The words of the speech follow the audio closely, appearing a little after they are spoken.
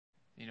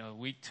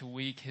week to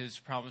week, His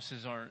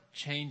promises aren't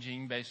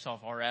changing based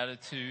off our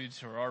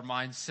attitudes or our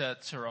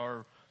mindsets or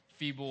our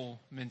feeble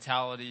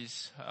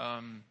mentalities.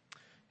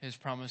 His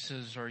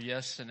promises are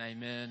yes and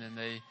amen, and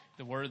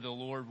the word of the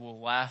Lord will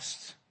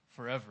last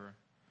forever.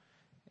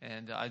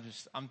 And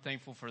I'm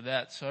thankful for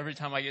that. So every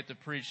time I get to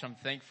preach, I'm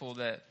thankful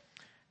that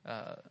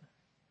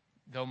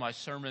though my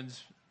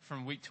sermons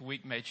from week to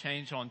week may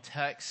change on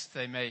text,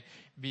 they may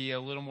be a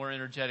little more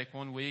energetic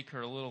one week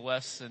or a little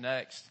less the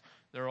next,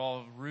 they're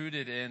all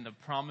rooted in the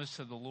promise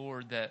of the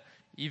Lord that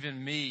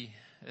even me,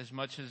 as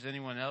much as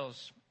anyone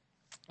else,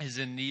 is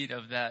in need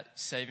of that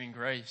saving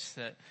grace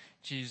that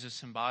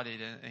Jesus embodied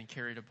and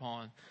carried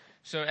upon.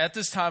 So at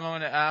this time, I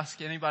want to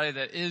ask anybody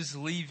that is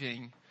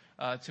leaving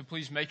to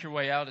please make your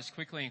way out as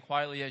quickly and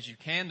quietly as you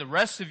can. The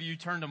rest of you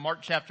turn to Mark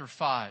chapter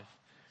 5.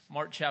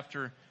 Mark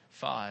chapter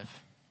 5.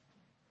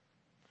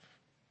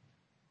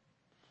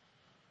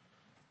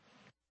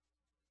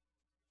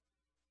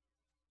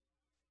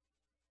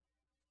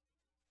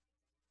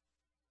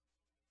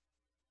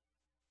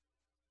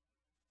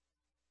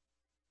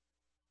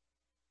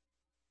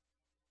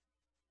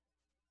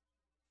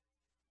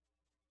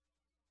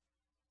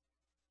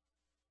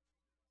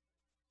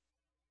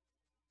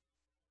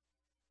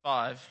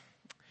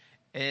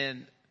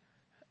 And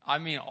I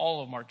mean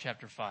all of Mark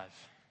chapter 5.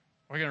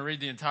 We're going to read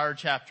the entire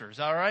chapter. Is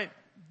that all right?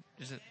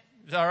 Is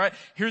that all right?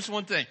 Here's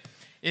one thing.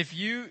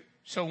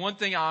 One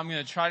thing I'm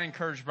going to try to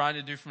encourage Brian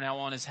to do from now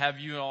on is have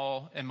you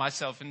all, and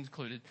myself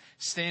included,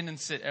 stand and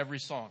sit every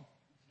song.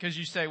 Because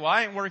you say, well,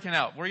 I ain't working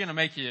out. We're going to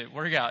make you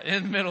work out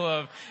in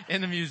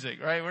the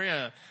music, right?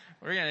 We're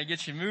going to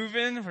get you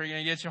moving. We're going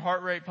to get your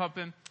heart rate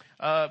pumping.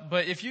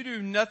 But if you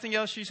do nothing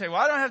else, you say,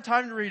 well, I don't have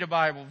time to read a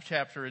Bible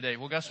chapter a day.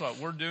 Well, guess what?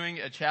 We're doing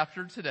a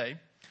chapter today.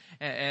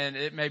 And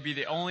it may be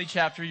the only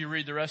chapter you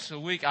read the rest of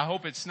the week. I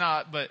hope it's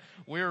not, but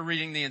we're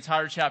reading the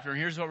entire chapter. And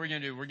here's what we're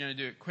going to do. We're going to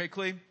do it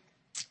quickly.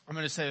 I'm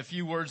going to say a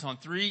few words on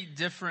 3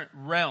 different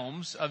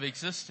realms of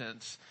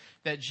existence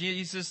that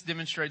Jesus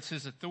demonstrates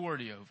His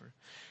authority over.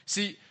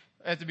 See,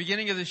 at the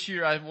beginning of this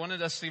year, I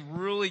wanted us to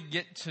really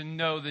get to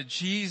know the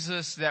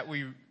Jesus that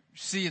we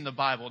see in the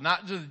Bible,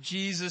 not the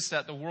Jesus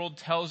that the world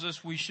tells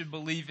us we should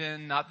believe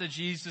in, not the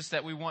Jesus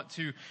that we want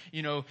to,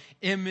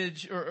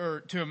 image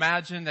or to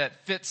imagine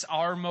that fits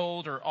our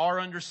mold or our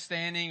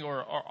understanding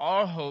or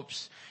our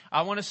hopes.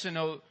 I want us to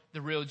know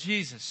the real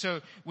Jesus.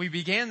 So we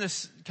began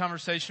this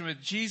conversation with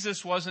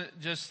Jesus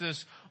wasn't just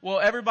this, well,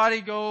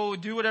 everybody go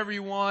do whatever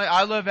you want.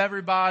 I love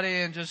everybody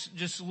and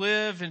just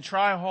live and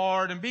try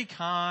hard and be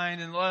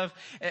kind and love.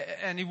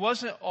 And He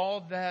wasn't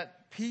all that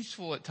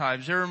peaceful at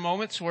times. There are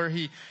moments where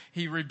he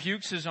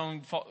rebukes his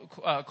own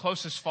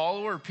closest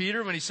follower,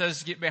 Peter, when he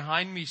says, "Get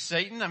behind me,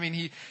 Satan." I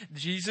mean,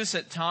 Jesus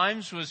at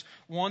times was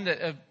one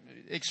that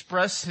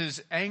expressed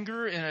his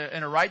anger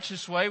in a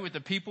righteous way with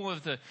the people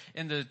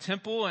in the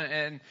temple,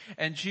 and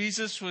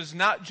Jesus was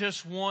not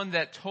just one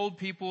that told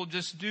people,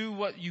 just do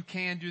what you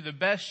can, do the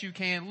best you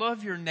can,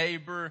 love your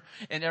neighbor,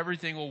 and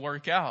everything will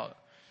work out.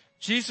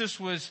 Jesus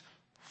was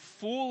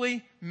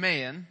fully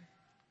man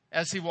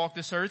as He walked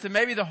this earth. And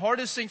maybe the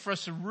hardest thing for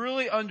us to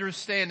really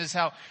understand is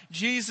how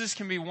Jesus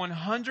can be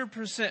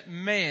 100%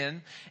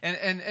 man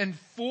and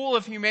full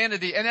of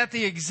humanity, and at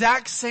the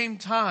exact same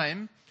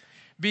time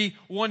be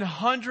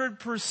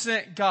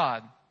 100%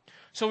 God.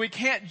 So we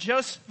can't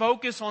just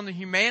focus on the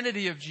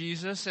humanity of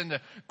Jesus and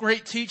the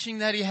great teaching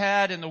that He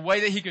had and the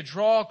way that He could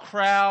draw a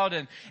crowd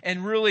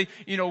and really,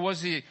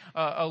 was He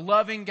a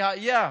loving God?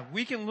 Yeah,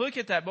 we can look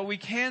at that, but we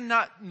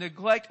cannot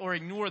neglect or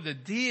ignore the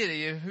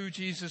deity of who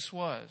Jesus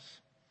was.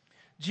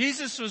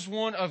 Jesus was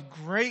one of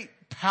great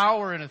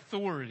power and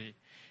authority.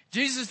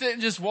 Jesus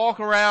didn't just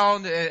walk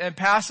around and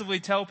passively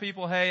tell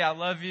people, hey, I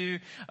love you,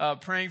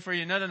 praying for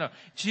you. No.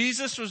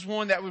 Jesus was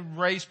one that would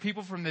raise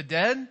people from the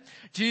dead.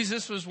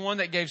 Jesus was one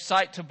that gave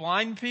sight to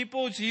blind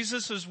people.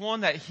 Jesus was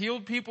one that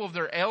healed people of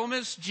their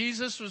ailments.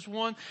 Jesus was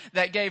one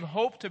that gave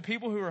hope to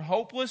people who were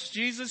hopeless.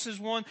 Jesus is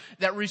one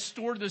that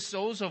restored the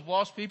souls of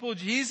lost people.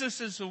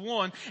 Jesus is the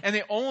one and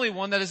the only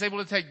one that is able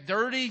to take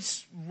dirty,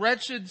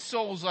 wretched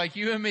souls like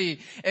you and me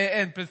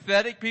and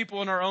pathetic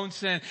people in our own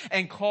sin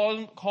and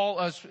call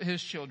us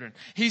His children.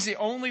 He's the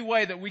only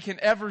way that we can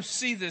ever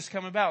see this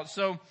come about.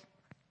 So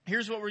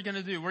here's what we're going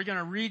to do. We're going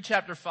to read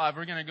chapter 5.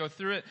 We're going to go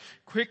through it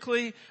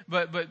quickly,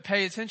 but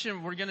pay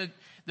attention.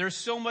 There's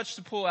so much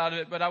to pull out of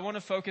it, but I want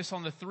to focus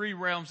on the 3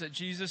 realms that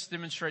Jesus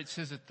demonstrates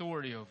His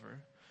authority over.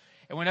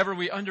 And whenever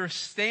we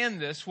understand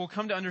this, we'll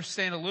come to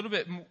understand a little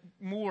bit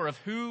more of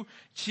who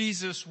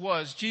Jesus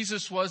was.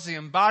 Jesus was the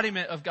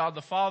embodiment of God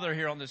the Father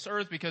here on this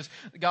earth, because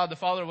God the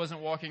Father wasn't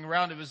walking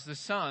around. It was the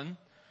Son.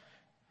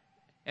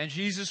 And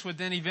Jesus would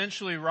then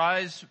eventually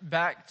rise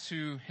back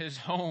to His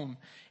home,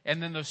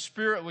 and then the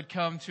Spirit would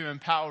come to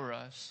empower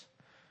us.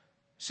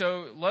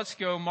 So let's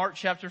go, Mark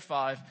chapter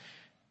 5.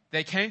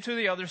 They came to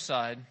the other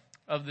side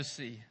of the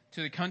sea,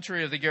 to the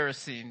country of the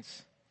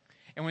Gerasenes.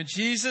 And when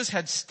Jesus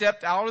had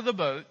stepped out of the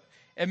boat,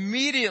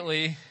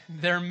 immediately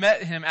there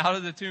met Him out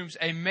of the tombs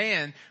a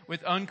man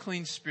with an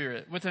unclean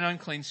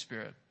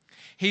spirit.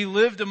 He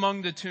lived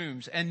among the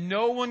tombs, and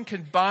no one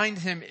could bind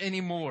him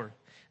anymore,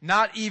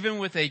 not even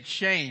with a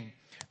chain.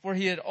 For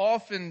he had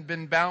often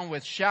been bound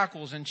with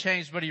shackles and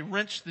chains, but he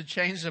wrenched the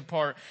chains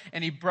apart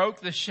and he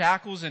broke the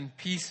shackles in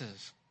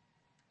pieces.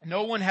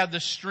 No one had the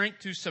strength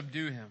to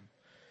subdue him.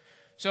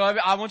 So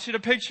I want you to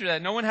picture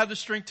that. No one had the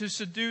strength to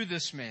subdue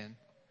this man.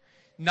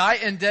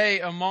 Night and day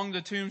among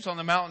the tombs on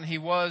the mountain, he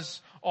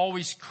was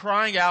always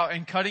crying out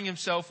and cutting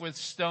himself with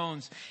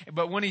stones.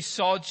 But when he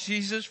saw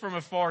Jesus from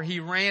afar,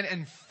 he ran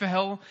and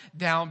fell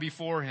down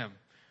before him.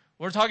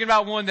 We're talking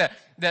about one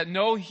that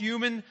no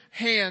human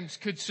hands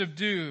could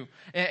subdue,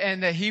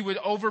 and that he would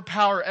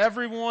overpower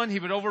everyone. He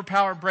would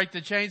overpower and break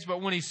the chains.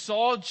 But when he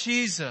saw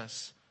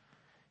Jesus,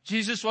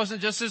 Jesus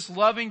wasn't just this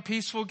loving,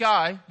 peaceful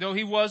guy, though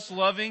he was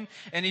loving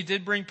and he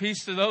did bring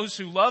peace to those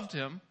who loved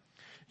him.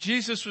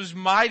 Jesus was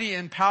mighty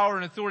in power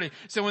and authority.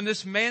 So when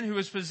this man who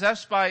was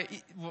possessed by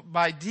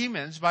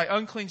demons, by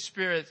unclean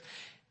spirits,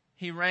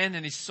 he ran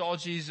and he saw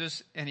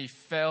Jesus and he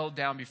fell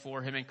down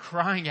before him and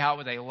crying out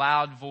with a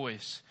loud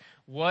voice,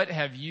 "What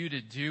have you to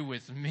do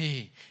with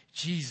me,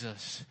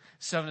 Jesus,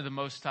 Son of the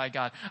Most High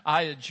God?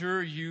 I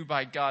adjure you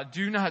by God,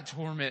 do not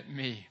torment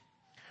me."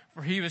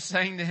 For he was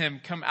saying to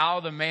him, "Come out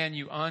of the man,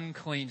 you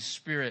unclean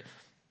spirit."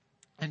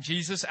 And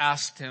Jesus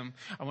asked him,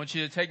 I want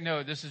you to take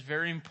note, this is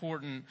very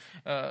important,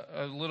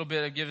 a little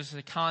bit of give us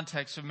the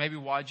context of maybe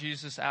why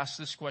Jesus asked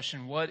this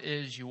question, "What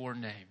is your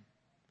name?"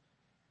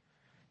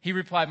 He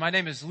replied, "My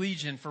name is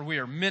Legion, for we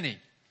are many."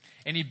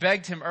 And he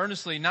begged him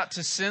earnestly not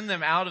to send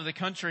them out of the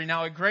country.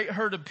 Now a great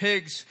herd of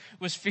pigs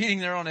was feeding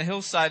there on a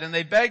hillside, and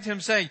they begged him,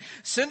 saying,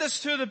 "Send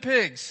us to the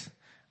pigs.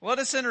 Let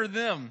us enter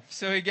them."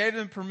 So he gave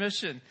them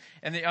permission,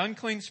 and the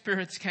unclean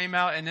spirits came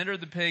out and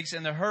entered the pigs,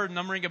 and the herd,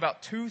 numbering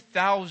about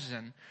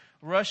 2,000,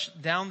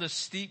 rushed down the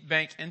steep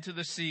bank into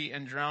the sea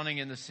and drowning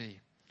in the sea.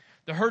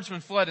 The herdsmen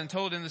fled and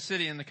told in the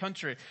city and the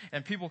country,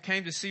 and people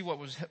came to see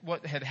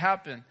what had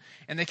happened.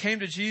 And they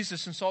came to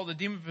Jesus and saw the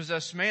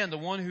demon-possessed man, the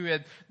one who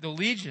had the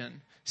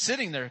legion,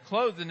 sitting there,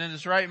 clothed and in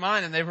his right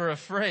mind, and they were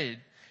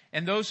afraid.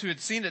 And those who had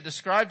seen it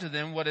described to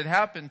them what had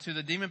happened to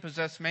the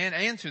demon-possessed man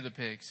and to the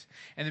pigs.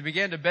 And they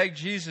began to beg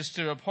Jesus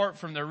to depart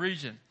from their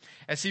region.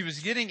 As he was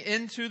getting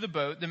into the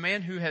boat, the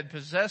man who had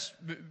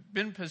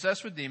been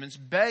possessed with demons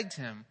begged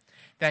him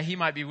that he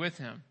might be with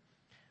him.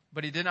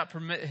 But he did not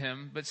permit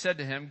him, but said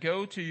to him,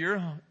 "Go to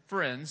your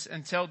friends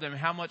and tell them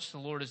how much the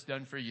Lord has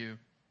done for you,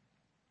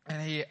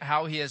 and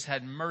how he has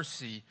had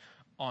mercy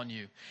on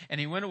you." And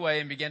he went away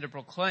and began to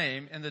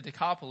proclaim in the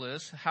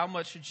Decapolis how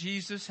much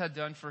Jesus had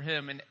done for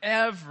him, and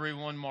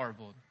everyone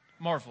marveled.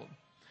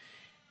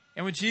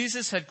 And when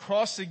Jesus had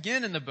crossed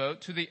again in the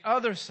boat to the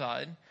other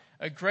side,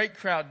 a great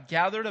crowd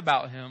gathered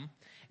about him,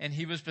 and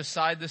he was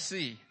beside the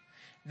sea.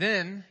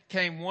 Then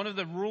came one of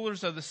the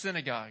rulers of the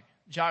synagogue,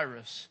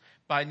 Jairus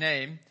by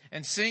name,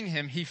 and seeing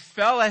him, he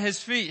fell at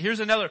his feet. Here's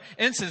another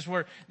instance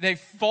where they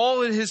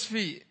fall at his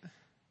feet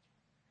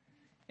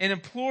and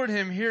implored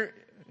him here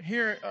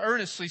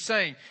earnestly,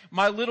 saying,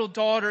 "My little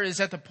daughter is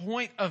at the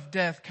point of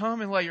death.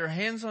 Come and lay your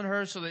hands on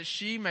her so that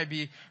she may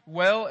be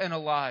well and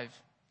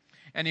alive."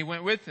 And he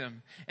went with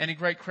him, and a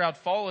great crowd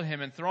followed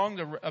him and thronged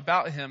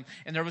about him.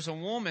 And there was a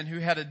woman who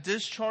had a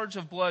discharge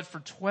of blood for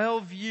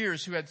 12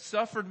 years, who had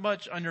suffered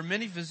much under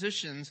many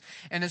physicians,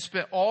 and had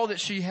spent all that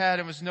she had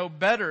and was no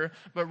better,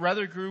 but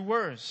rather grew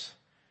worse.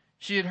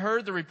 She had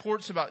heard the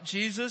reports about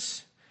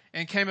Jesus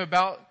and came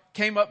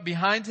up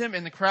behind him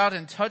in the crowd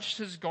and touched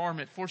his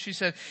garment. For she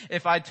said,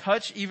 "If I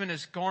touch even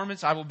his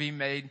garments, I will be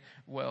made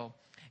well."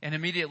 And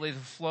immediately the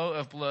flow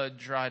of blood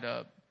dried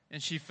up.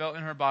 And she felt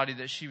in her body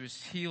that she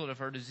was healed of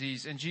her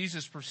disease. And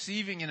Jesus,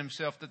 perceiving in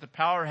himself that the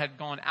power had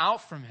gone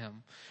out from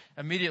him,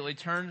 immediately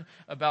turned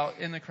about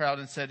in the crowd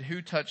and said,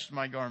 "Who touched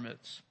my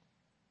garments?"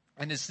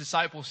 And his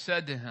disciples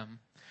said to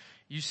him,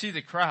 "You see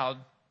the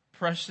crowd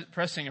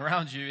pressing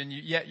around you, and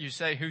yet you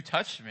say, 'Who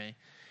touched me?'"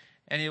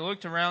 And he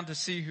looked around to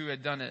see who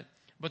had done it.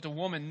 But the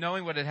woman,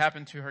 knowing what had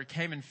happened to her,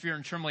 came in fear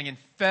and trembling and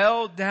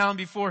fell down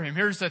before him.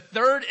 Here's the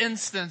third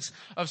instance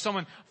of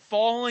someone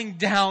falling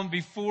down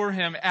before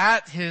him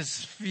at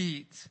his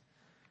feet.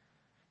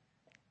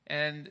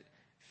 And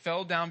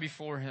fell down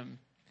before him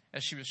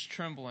as she was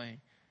trembling.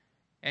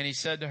 And he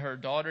said to her,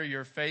 "Daughter,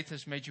 your faith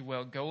has made you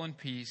well. Go in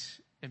peace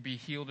and be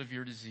healed of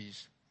your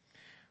disease."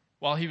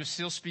 While he was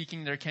still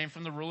speaking, there came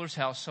from the ruler's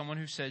house someone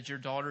who said, "Your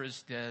daughter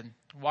is dead.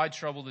 Why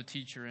trouble the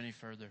teacher any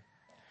further?"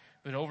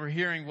 But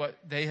overhearing what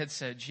they had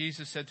said,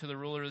 Jesus said to the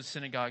ruler of the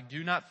synagogue,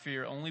 "Do not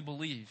fear, only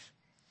believe."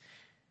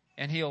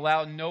 And he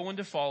allowed no one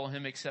to follow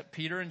him except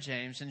Peter and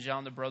James and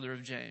John, the brother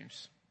of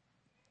James.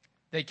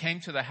 They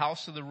came to the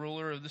house of the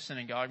ruler of the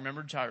synagogue,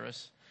 remember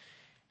Jairus,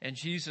 and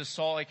Jesus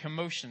saw a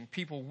commotion,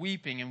 people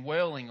weeping and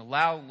wailing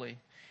loudly.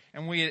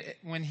 And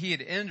when he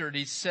had entered,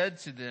 he said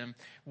to them,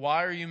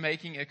 "Why are you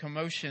making a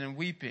commotion and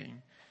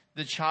weeping?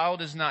 The child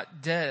is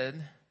not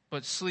dead,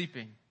 but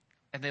sleeping."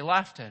 And they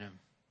laughed at him.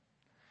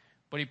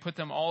 But he put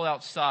them all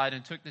outside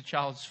and took the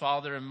child's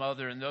father and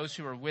mother and those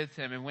who were with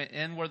him and went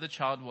in where the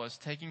child was,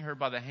 taking her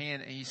by the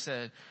hand. And he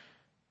said,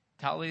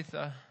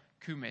 "Talitha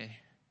kume,"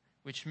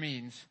 which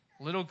means,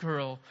 "Little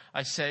girl,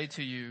 I say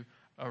to you,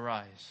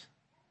 arise."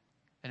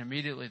 And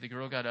immediately the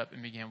girl got up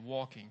and began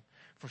walking,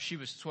 for she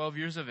was 12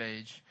 years of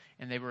age,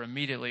 and they were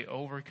immediately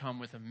overcome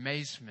with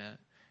amazement.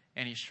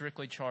 And he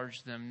strictly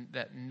charged them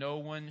that no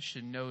one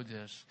should know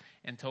this,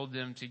 and told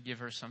them to give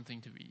her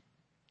something to eat.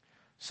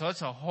 So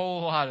that's a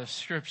whole lot of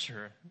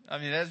scripture. I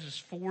mean, that's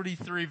just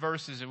 43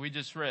 verses that we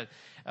just read.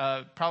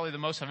 Probably the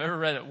most I've ever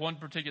read at one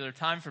particular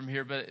time from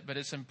here, but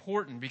it's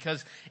important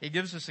because it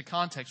gives us a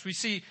context. We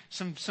see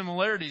some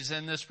similarities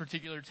in this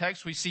particular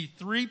text. We see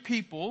three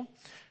people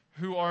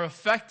who are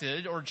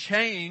affected or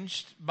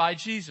changed by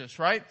Jesus,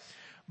 right?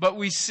 But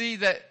we see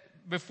that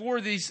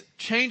before these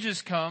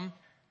changes come,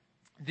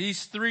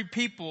 these three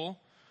people,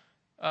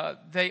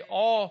 they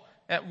all,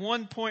 at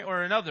one point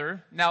or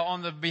another, now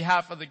on the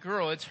behalf of the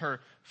girl, it's her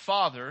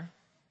father,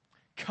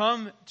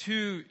 come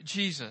to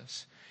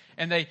Jesus.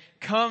 And they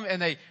come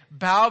and they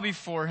bow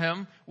before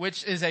him,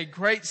 which is a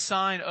great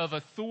sign of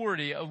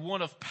authority, of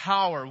one of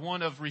power,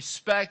 one of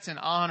respect and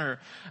honor,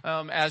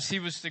 as he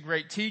was the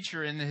great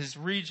teacher in his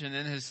region,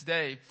 in his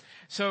day.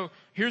 So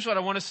here's what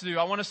I want us to do.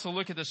 I want us to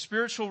look at the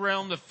spiritual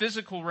realm, the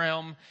physical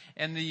realm,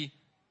 and the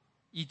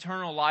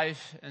eternal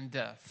life and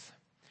death.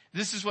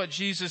 This is what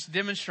Jesus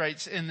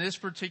demonstrates in this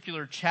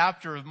particular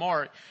chapter of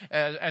Mark.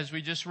 As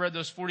we just read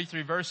those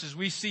 43 verses,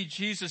 we see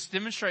Jesus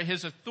demonstrate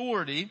his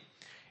authority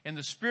in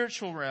the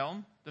spiritual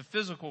realm, the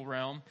physical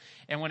realm,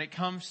 and when it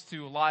comes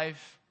to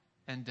life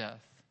and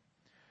death.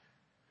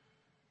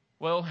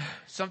 Well,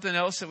 something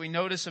else that we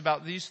notice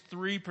about these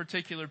three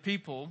particular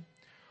people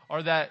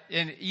are that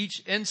in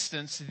each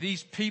instance,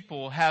 these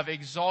people have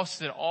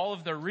exhausted all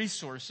of their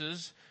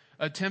resources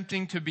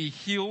attempting to be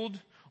healed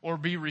or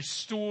be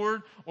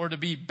restored or to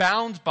be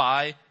bound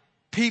by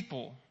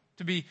people.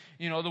 To be,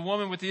 the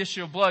woman with the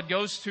issue of blood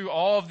goes to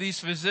all of these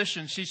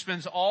physicians. She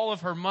spends all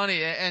of her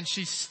money and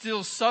she's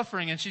still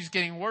suffering and she's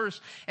getting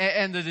worse.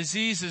 And the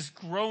disease is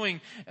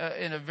growing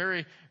in a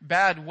very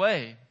bad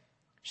way.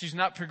 She's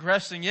not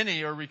progressing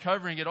any or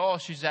recovering at all.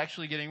 She's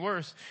actually getting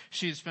worse.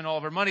 She had spent all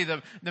of her money.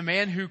 The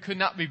man who could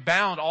not be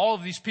bound, all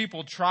of these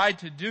people tried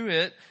to do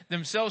it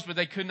themselves, but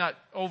they could not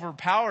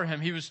overpower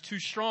him. He was too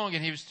strong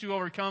and he was too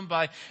overcome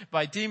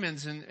by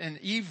demons and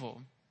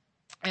evil.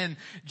 And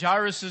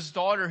Jairus'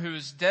 daughter, who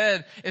is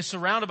dead, is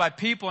surrounded by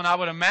people. And I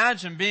would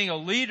imagine being a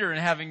leader and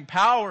having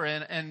power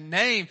and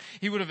name,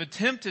 he would have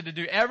attempted to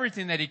do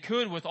everything that he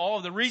could with all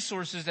of the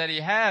resources that he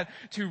had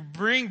to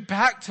bring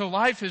back to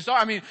life his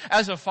daughter. I mean,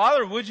 as a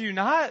father, would you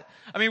not?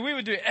 I mean, we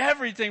would do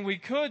everything we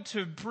could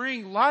to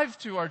bring life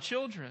to our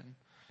children.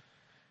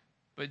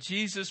 But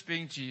Jesus,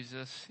 being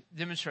Jesus,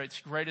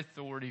 demonstrates great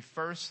authority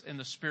first in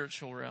the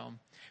spiritual realm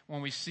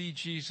when we see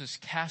Jesus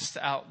cast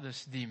out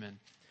this demon.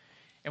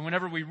 And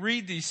whenever we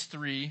read these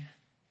three,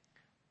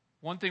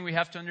 one thing we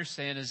have to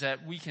understand is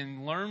that we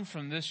can learn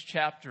from this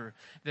chapter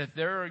that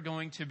there are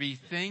going to be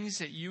things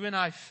that you and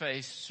I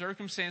face,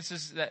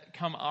 circumstances that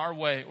come our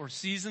way, or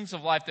seasons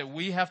of life that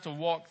we have to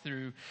walk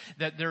through,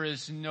 that there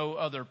is no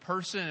other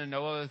person and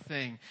no other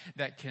thing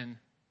that can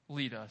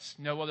lead us.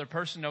 No other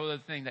person, no other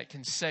thing that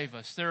can save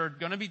us. There are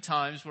going to be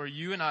times where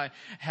you and I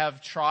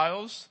have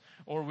trials,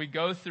 or we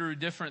go through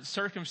different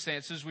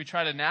circumstances. We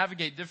try to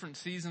navigate different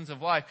seasons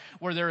of life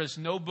where there is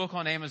no book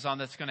on Amazon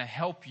that's going to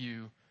help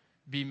you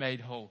be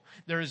made whole.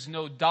 There is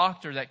no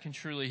doctor that can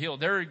truly heal.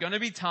 There are going to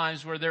be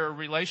times where there are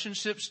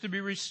relationships to be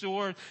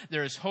restored.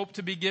 There is hope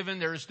to be given.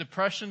 There is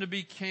depression to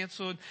be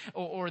canceled,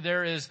 or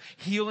there is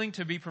healing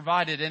to be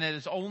provided. And it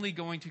is only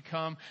going to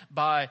come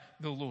by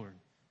the Lord.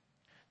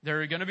 There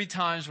are going to be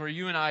times where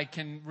you and I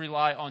can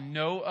rely on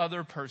no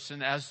other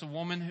person, as the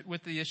woman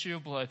with the issue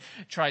of blood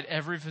tried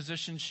every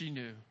physician she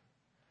knew.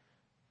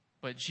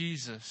 But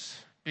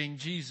Jesus, being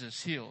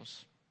Jesus,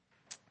 heals.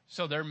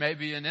 So there may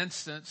be an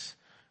instance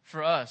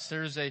for us.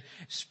 There is a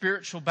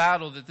spiritual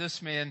battle that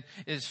this man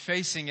is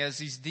facing as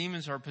these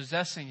demons are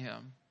possessing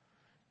him.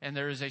 And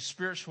there is a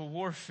spiritual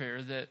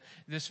warfare that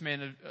this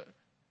man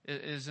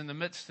is in the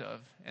midst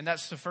of. And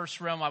that's the first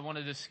realm I want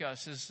to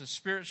discuss, is the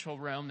spiritual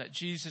realm that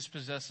Jesus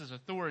possesses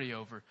authority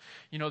over.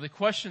 The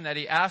question that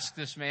he asked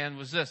this man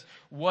was this: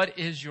 what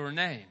is your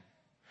name?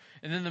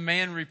 And then the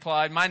man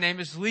replied, my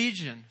name is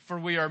Legion, for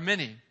we are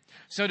many.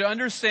 So to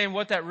understand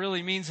what that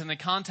really means in the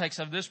context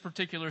of this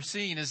particular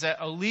scene is that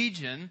a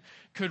legion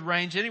could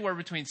range anywhere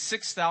between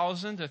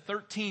 6,000 to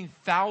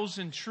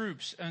 13,000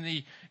 troops in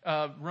the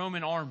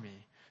Roman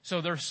army. So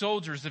their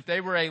soldiers, if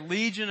they were a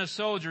legion of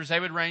soldiers,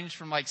 they would range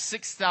from like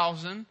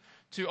 6,000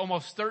 to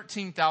almost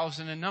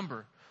 13,000 in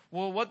number.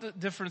 Well, what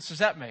difference does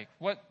that make?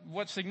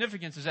 What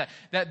significance is that?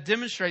 That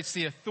demonstrates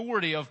the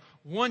authority of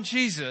one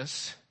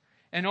Jesus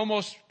and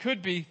almost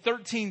could be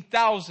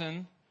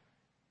 13,000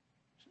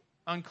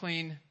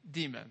 unclean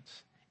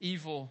demons,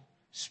 evil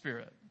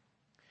spirit.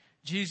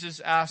 Jesus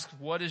asks,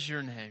 what is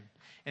your name?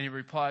 And he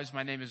replies,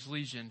 my name is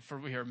Legion, for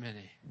we are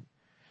many.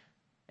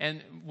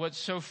 And what's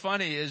so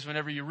funny is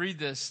whenever you read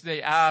this,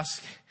 they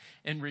ask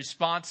in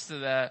response to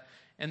that,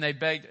 and he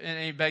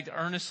begged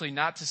earnestly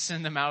not to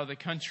send them out of the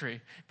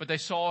country. But they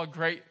saw a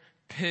great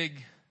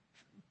pig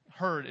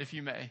herd, if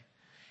you may.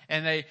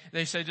 And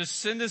they say,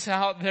 just send us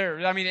out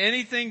there. I mean,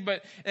 anything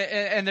but,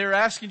 and they're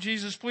asking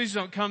Jesus, please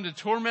don't come to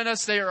torment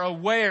us. They are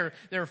aware,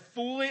 they're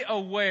fully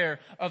aware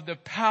of the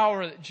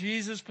power that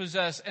Jesus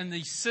possessed and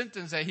the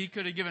sentence that he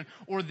could have given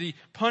or the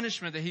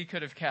punishment that he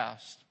could have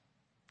cast.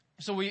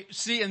 So we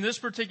see in this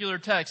particular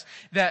text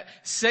that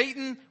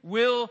Satan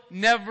will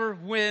never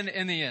win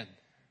in the end.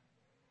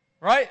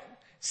 Right?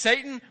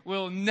 Satan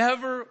will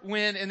never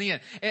win in the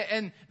end.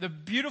 And the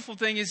beautiful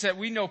thing is that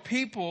we know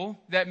people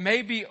that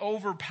may be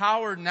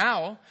overpowered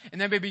now and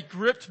they may be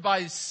gripped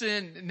by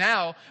sin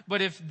now,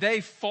 but if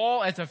they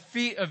fall at the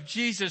feet of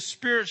Jesus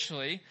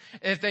spiritually,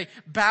 if they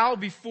bow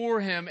before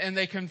him and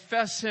they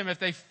confess him, if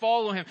they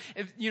follow him,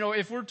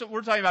 if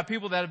we're talking about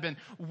people that have been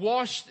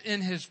washed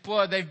in his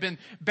blood, they've been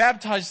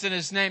baptized in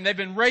his name, they've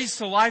been raised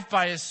to life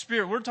by his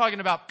spirit. We're talking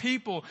about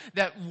people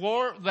that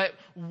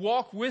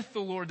walk with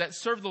the Lord, that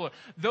serve the Lord.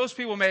 Those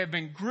people may have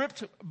been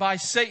gripped by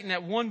Satan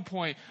at one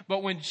point,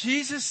 but when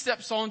Jesus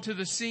steps onto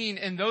the scene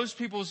in those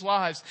people's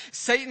lives,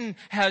 Satan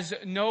has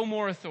no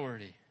more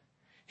authority.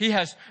 He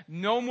has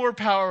no more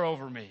power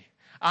over me.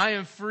 I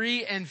am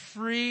free and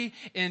free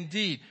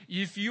indeed.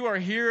 If you are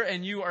here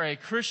and you are a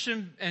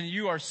Christian and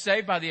you are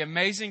saved by the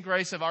amazing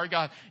grace of our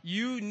God,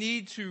 you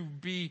need to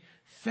be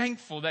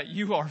thankful that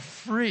you are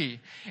free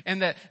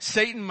and that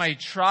Satan may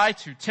try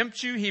to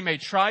tempt you. He may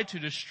try to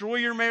destroy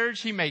your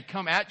marriage. He may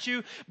come at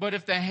you. But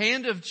if the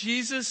hand of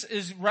Jesus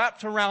is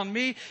wrapped around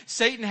me,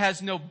 Satan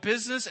has no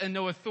business and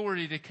no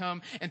authority to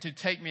come and to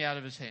take me out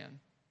of his hand.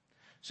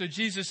 So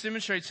Jesus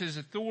demonstrates his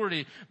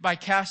authority by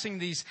casting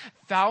these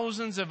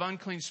thousands of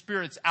unclean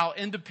spirits out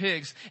into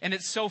pigs. And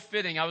it's so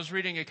fitting. I was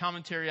reading a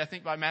commentary, I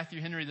think by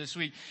Matthew Henry this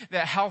week,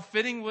 that how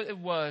fitting it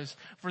was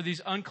for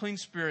these unclean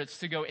spirits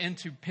to go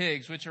into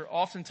pigs, which are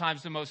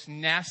oftentimes the most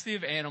nasty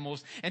of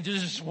animals, and to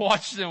just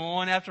watch them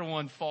one after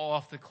one fall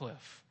off the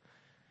cliff.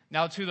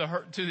 Now to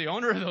the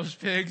owner of those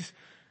pigs,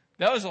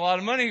 that was a lot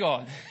of money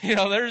gone.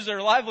 There's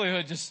their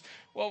livelihood. Just,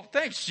 well,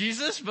 thanks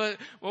Jesus, but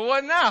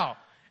what now?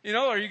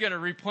 Are you going to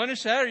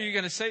replenish that? Are you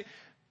going to say,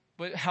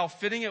 but how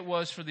fitting it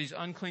was for these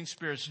unclean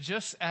spirits,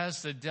 just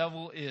as the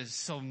devil is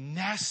so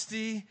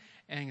nasty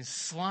and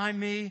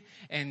slimy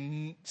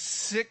and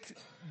sick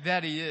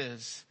that he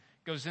is,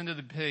 goes into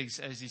the pigs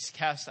as he's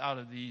cast out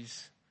of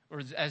these,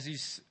 or as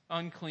these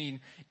unclean,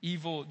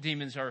 evil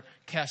demons are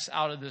cast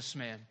out of this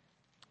man.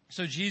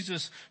 So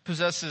Jesus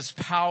possesses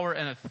power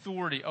and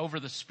authority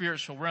over the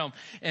spiritual realm.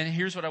 And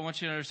here's what I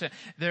want you to understand.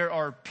 There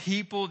are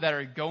people that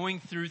are going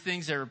through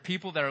things. There are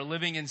people that are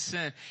living in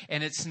sin.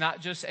 And it's not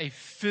just a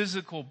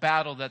physical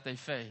battle that they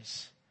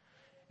face.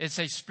 It's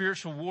a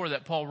spiritual war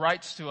that Paul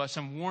writes to us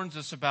and warns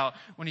us about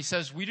when he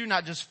says, we do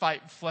not just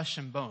fight flesh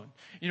and bone.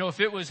 If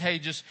it was, hey,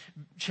 just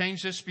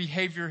change this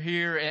behavior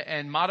here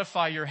and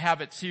modify your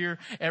habits here,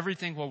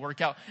 everything will work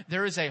out.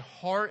 There is a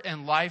heart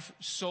and life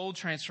soul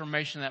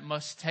transformation that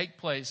must take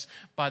place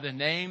by the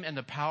name and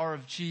the power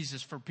of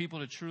Jesus for people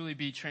to truly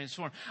be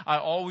transformed. I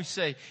always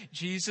say,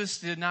 Jesus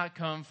did not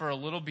come for a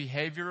little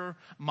behavior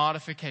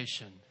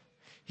modification.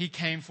 He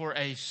came for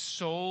a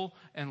soul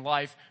and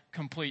life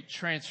complete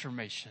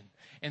transformation.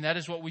 And that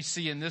is what we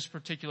see in this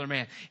particular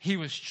man. He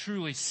was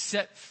truly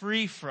set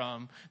free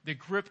from the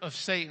grip of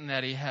Satan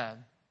that he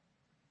had.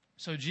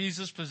 So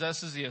Jesus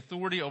possesses the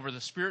authority over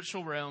the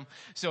spiritual realm.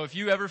 So if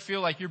you ever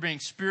feel like you're being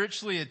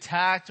spiritually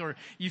attacked, or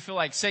you feel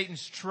like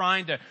Satan's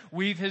trying to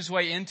weave his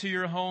way into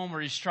your home,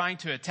 or he's trying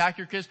to attack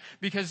your kids,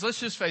 because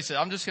let's just face it,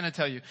 I'm just going to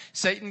tell you,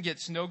 Satan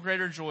gets no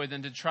greater joy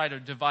than to try to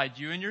divide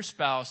you and your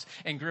spouse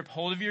and grip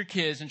hold of your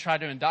kids and try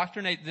to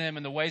indoctrinate them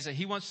in the ways that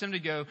he wants them to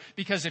go.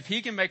 Because if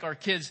he can make our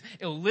kids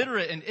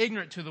illiterate and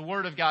ignorant to the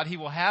Word of God, he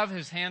will have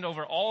his hand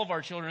over all of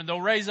our children.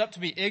 They'll raise up to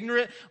be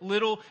ignorant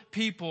little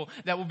people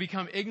that will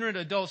become ignorant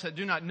adults that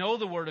do not know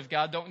the Word of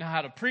God, don't know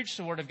how to preach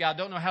the Word of God,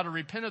 don't know how to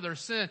repent of their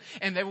sin,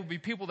 and they will be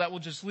people that will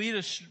just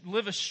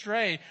live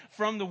astray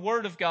from the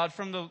Word of God,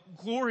 from the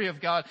glory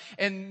of God,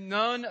 and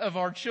none of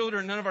our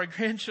children, none of our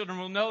grandchildren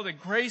will know the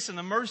grace and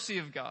the mercy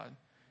of God.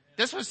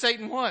 That's what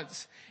Satan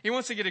wants. He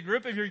wants to get a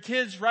grip of your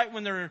kids right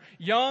when they're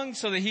young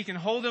so that he can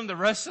hold them the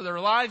rest of their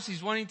lives.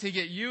 He's wanting to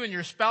get you and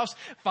your spouse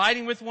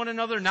fighting with one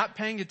another, not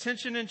paying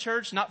attention in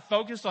church, not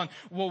focused on,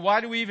 well,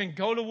 why do we even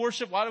go to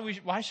worship?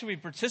 Why should we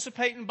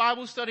participate in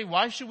Bible study?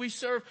 Why should we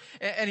serve?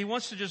 And he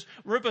wants to just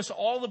rip us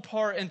all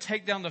apart and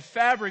take down the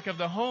fabric of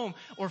the home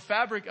or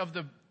fabric of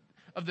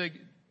the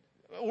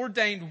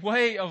ordained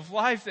way of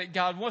life that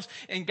God wants.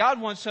 And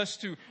God wants us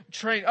to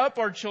train up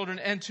our children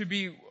and to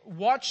be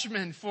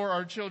watchmen for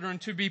our children,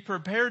 to be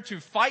prepared to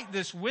fight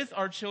this with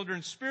our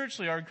children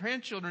spiritually, our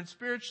grandchildren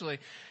spiritually.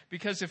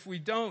 Because if we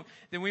don't,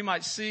 then we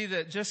might see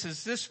that just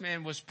as this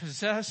man was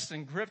possessed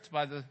and gripped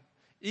by the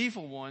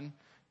evil one,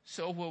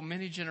 so will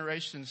many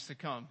generations to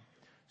come.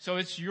 So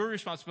it's your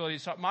responsibility,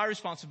 it's my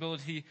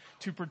responsibility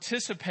to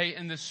participate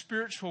in the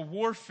spiritual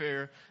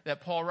warfare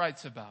that Paul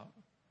writes about.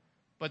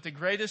 But the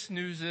greatest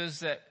news is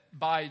that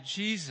by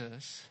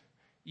Jesus,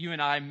 you and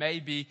I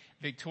may be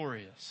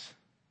victorious.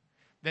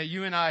 That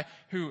you and I,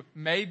 who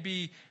may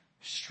be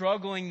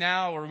struggling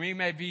now, or we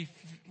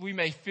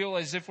may feel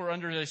as if we're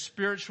under a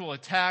spiritual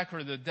attack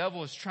or the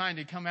devil is trying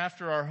to come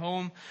after our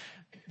home,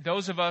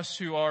 those of us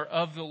who are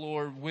of the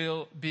Lord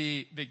will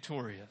be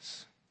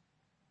victorious.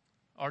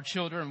 Our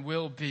children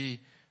will be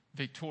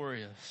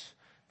victorious.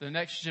 The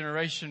next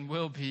generation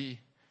will be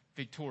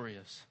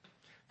victorious.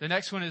 The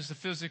next one is the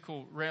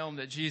physical realm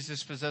that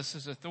Jesus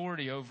possesses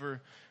authority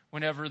over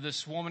whenever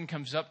this woman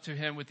comes up to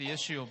him with the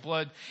issue of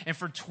blood. And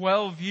for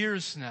 12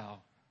 years now,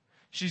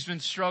 she's been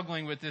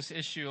struggling with this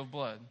issue of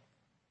blood.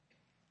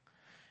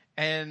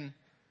 And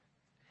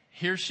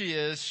here she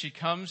is. She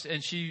comes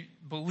and she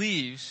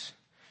believes.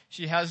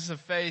 She has the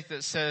faith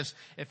that says,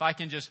 if I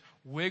can just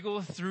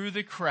wiggle through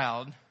the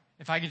crowd,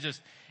 if I can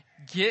just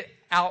get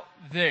out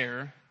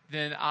there,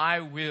 then I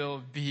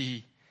will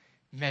be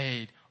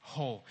made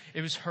whole.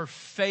 It was her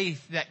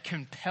faith that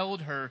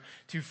compelled her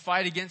to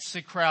fight against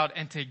the crowd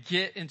and to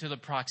get into the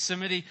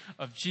proximity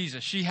of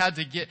Jesus. She had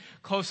to get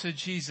close to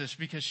Jesus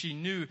because she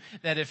knew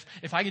that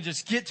if I could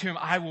just get to him,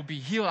 I will be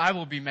healed. I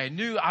will be made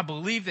new. I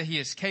believe that he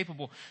is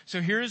capable.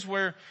 So here's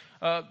where,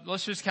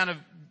 let's just kind of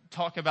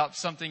talk about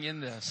something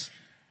in this.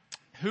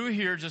 Who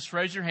here, just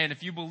raise your hand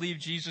if you believe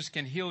Jesus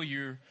can heal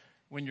you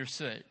when you're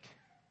sick?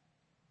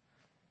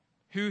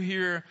 Who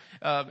here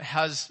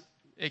has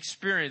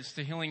experienced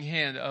the healing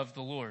hand of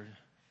the Lord?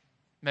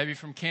 Maybe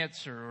from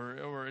cancer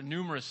or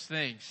numerous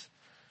things.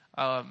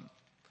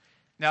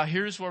 Now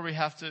here's where we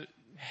have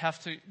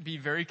to be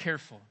very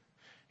careful.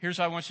 Here's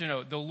what I want you to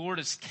know. The Lord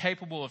is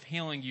capable of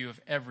healing you of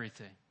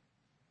everything.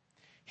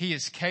 He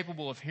is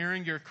capable of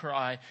hearing your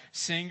cry,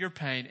 seeing your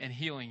pain, and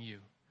healing you.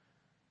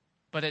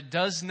 But it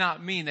does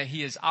not mean that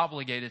he is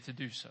obligated to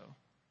do so.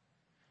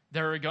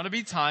 There are going to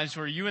be times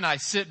where you and I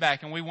sit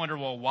back and we wonder,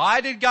 well, why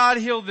did God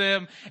heal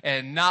them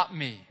and not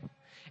me?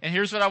 And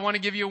here's what I want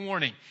to give you a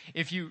warning.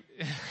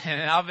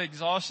 And I've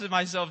exhausted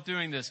myself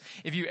doing this.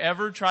 If you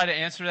ever try to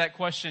answer that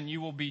question,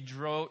 you will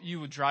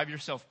drive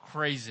yourself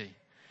crazy.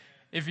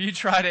 If you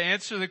try to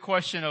answer the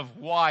question of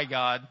why,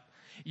 God,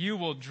 you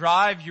will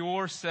drive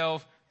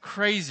yourself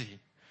crazy.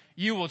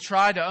 You will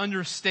try to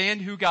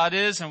understand who God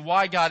is and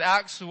why God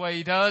acts the way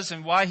he does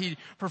and why he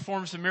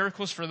performs the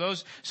miracles for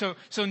those. So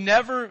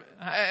never,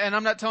 and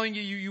I'm not telling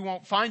you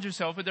won't find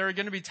yourself, but there are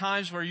going to be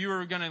times where you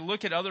are going to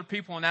look at other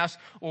people and ask,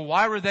 well,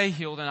 why were they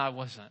healed and I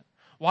wasn't?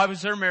 Why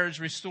was their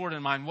marriage restored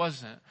and mine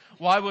wasn't?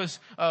 Why was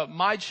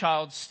my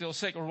child still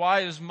sick? Or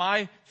why is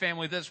my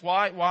family this?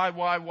 Why?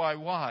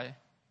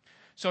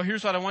 So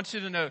here's what I want you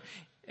to know.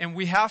 And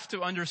we have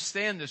to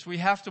understand this. We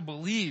have to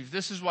believe.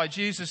 This is why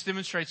Jesus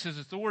demonstrates his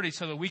authority,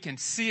 so that we can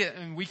see it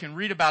and we can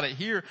read about it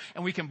here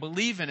and we can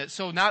believe in it.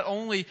 So not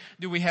only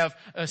do we have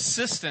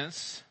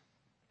assistance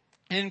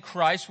in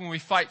Christ when we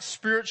fight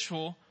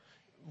spiritual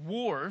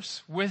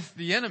wars with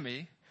the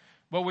enemy,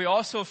 but we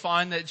also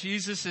find that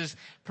Jesus is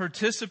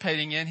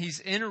participating in, he's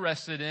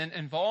interested in,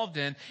 involved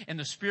in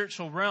the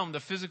spiritual realm, the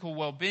physical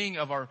well-being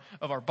of our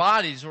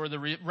bodies, or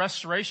the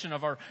restoration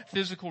of our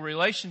physical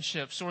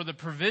relationships, or the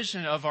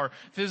provision of our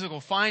physical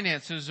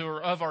finances,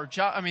 or of our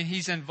job. I mean,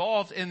 he's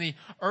involved in the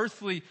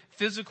earthly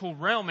physical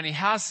realm, and he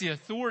has the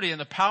authority and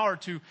the power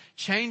to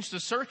change the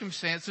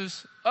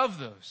circumstances of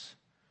those.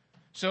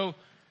 So,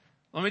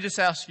 let me just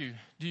ask you,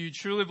 do you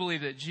truly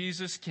believe that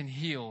Jesus can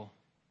heal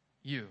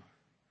you?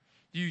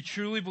 Do you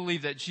truly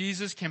believe that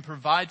Jesus can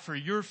provide for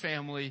your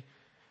family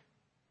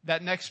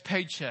that next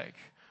paycheck,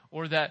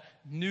 or that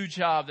new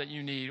job that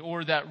you need,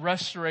 or that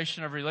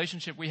restoration of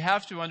relationship? We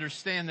have to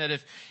understand that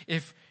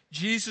if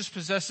Jesus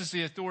possesses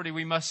the authority,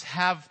 we must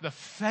have the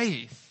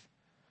faith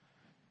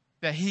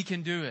that he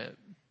can do it,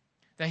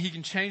 that he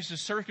can change the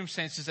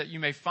circumstances that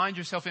you may find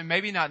yourself in,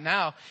 maybe not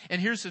now.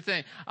 And here's the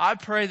thing. I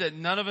pray that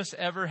none of us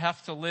ever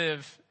have to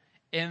live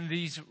in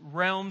these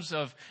realms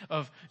of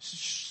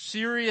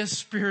serious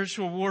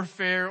spiritual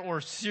warfare or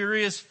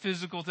serious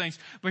physical things.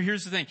 But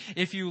here's the thing.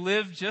 If you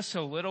live just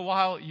a little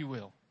while, you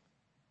will.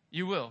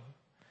 You will.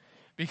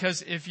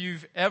 Because if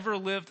you've ever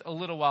lived a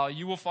little while,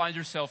 you will find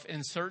yourself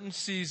in certain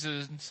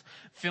seasons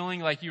feeling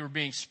like you are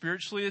being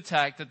spiritually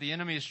attacked, that the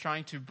enemy is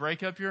trying to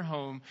break up your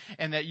home,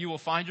 and that you will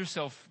find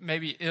yourself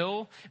maybe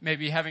ill,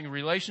 maybe having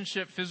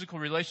physical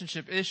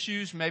relationship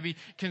issues, maybe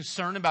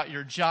concern about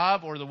your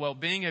job or the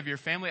well-being of your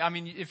family. I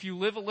mean, if you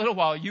live a little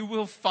while, you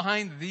will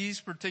find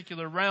these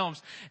particular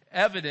realms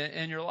evident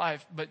in your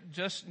life. But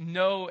just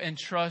know and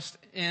trust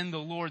in the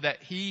Lord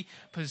that he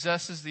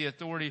possesses the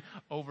authority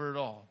over it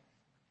all.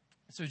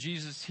 So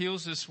Jesus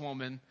heals this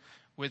woman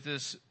with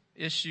this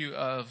issue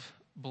of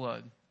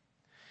blood.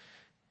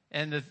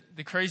 And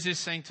the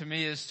craziest thing to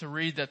me is to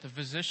read that the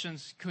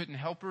physicians couldn't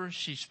help her.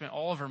 She spent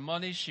all of her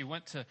money. She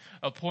went to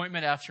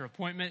appointment after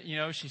appointment.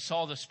 She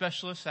saw the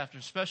specialist after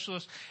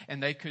specialist,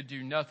 and they could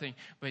do nothing.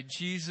 But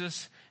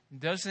Jesus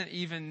doesn't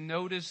even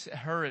notice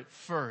her at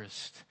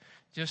first.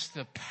 Just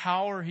the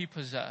power he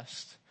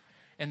possessed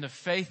and the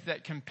faith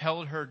that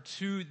compelled her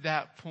to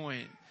that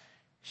point.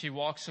 She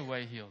walks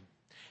away healed.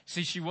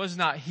 See, she was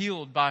not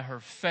healed by her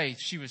faith.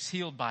 She was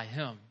healed by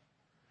him.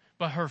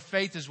 But her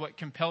faith is what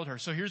compelled her.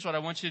 So here's what I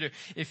want you to do.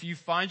 If you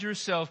find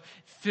yourself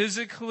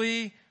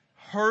physically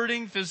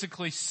hurting,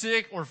 physically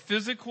sick, or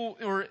physical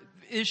or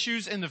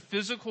issues in the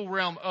physical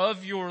realm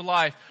of your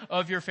life,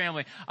 of your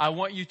family, I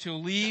want you to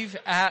leave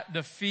at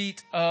the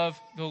feet of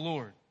the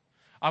Lord.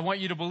 I want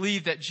you to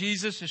believe that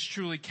Jesus is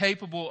truly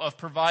capable of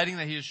providing,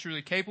 that He is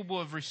truly capable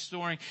of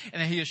restoring,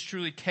 and that He is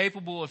truly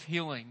capable of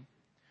healing.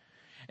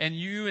 And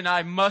you and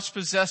I must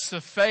possess the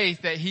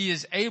faith that He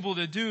is able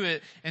to do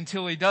it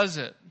until He does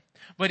it.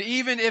 But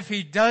even if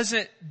He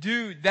doesn't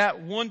do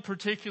that one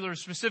particular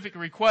specific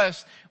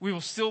request, we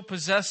will still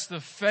possess the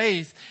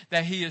faith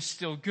that He is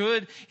still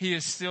good, He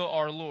is still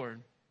our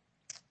Lord.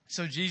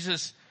 So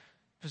Jesus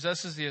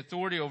possesses the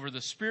authority over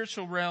the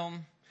spiritual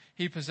realm.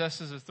 He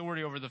possesses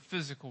authority over the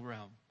physical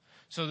realm.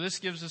 So this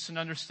gives us an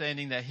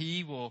understanding that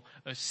He will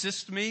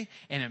assist me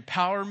and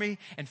empower me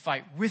and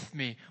fight with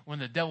me when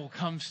the devil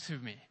comes to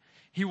me.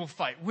 He will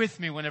fight with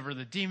me whenever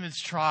the demons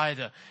try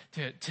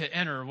to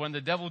enter, when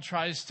the devil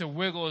tries to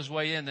wiggle his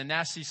way in, the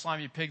nasty,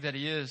 slimy pig that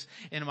he is,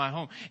 into my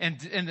home. And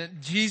that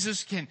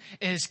Jesus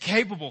is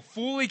capable,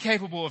 fully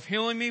capable of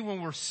healing me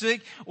when we're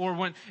sick, or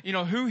when,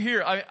 who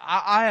here,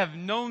 I have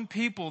known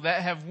people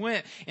that have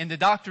went and the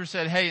doctor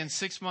said, hey, in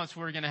 6 months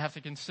we're going to have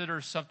to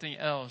consider something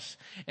else.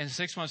 And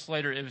 6 months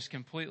later it was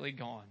completely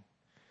gone.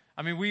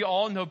 I mean, we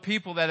all know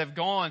people that have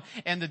gone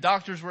and the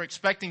doctors were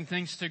expecting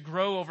things to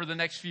grow over the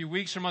next few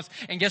weeks or months.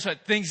 And guess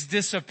what? Things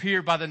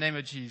disappear by the name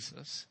of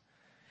Jesus.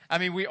 I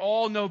mean, we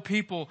all know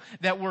people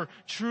that were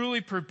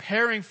truly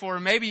preparing for,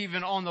 maybe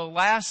even on the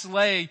last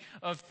leg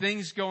of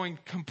things going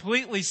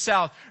completely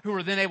south, who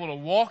were then able to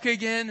walk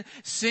again,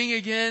 sing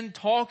again,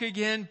 talk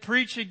again,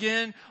 preach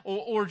again,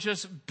 or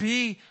just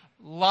be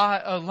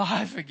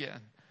alive again.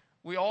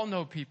 We all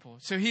know people.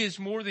 So He is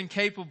more than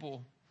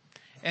capable.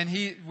 And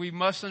we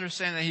must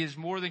understand that He is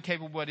more than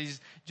capable, but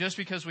just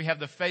because we have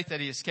the faith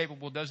that He is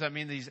capable does not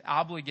mean that He's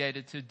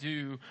obligated to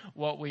do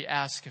what we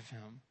ask of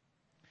Him.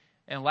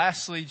 And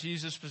lastly,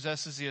 Jesus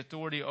possesses the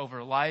authority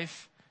over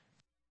life.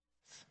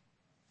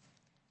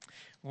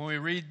 When we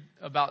read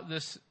about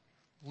this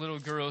little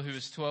girl who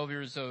is 12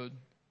 years old,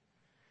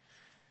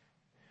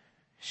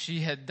 she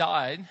had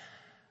died,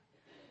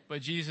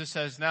 but Jesus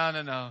says,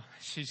 no,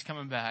 she's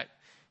coming back.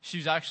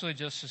 She's actually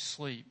just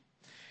asleep.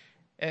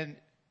 And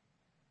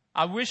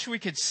I wish we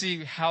could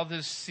see how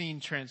this scene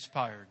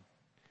transpired,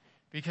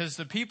 because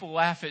the people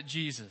laugh at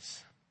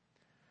Jesus.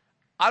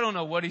 I don't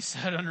know what He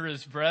said under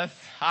His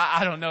breath.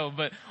 I don't know,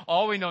 but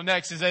all we know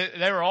next is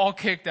they were all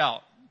kicked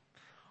out.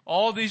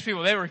 All these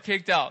people, they were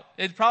kicked out.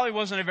 It probably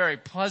wasn't a very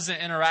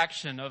pleasant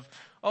interaction of,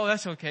 oh,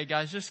 that's okay,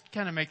 guys, just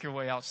kind of make your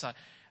way outside.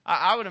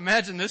 I would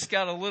imagine this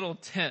got a little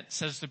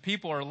tense as the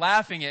people are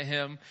laughing at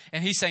Him,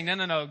 and He's saying,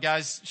 no,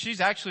 guys,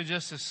 she's actually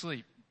just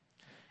asleep.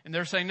 And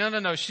they're saying,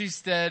 no,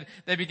 she's dead.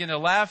 They begin to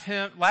laugh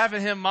at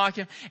Him, mock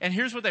Him. And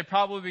here's what they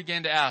probably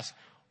began to ask.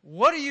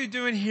 What are you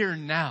doing here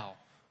now?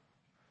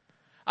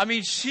 I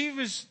mean, she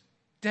was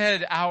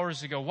dead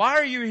hours ago. Why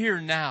are you here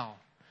now?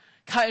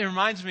 It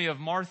reminds me of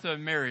Martha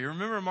and Mary.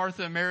 Remember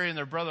Martha and Mary and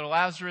their brother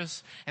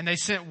Lazarus? And they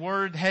sent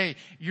word, hey,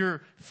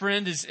 your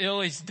friend is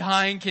ill. He's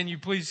dying. Can you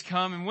please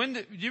come? And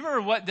do you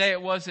remember what day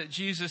it was that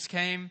Jesus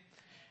came?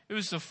 It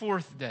was the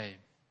 4th day.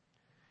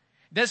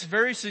 That's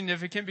very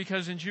significant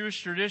because in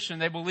Jewish tradition,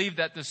 they believed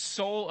that the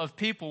soul of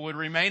people would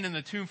remain in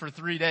the tomb for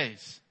 3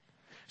 days.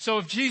 So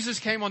if Jesus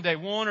came on day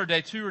 1 or day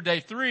 2 or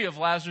day 3 of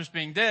Lazarus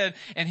being dead,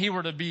 and he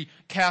were to be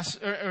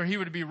cast, or he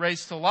were to be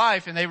raised to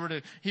life,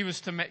 and he was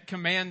to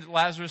command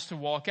Lazarus to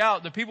walk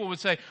out, the people would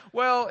say,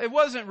 well, it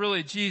wasn't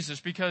really Jesus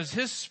because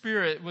his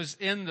spirit was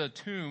in the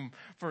tomb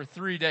for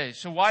 3 days.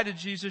 So why did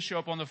Jesus show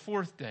up on the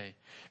 4th day?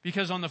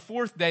 Because on the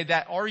 4th day,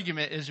 that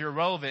argument is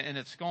irrelevant and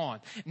it's gone.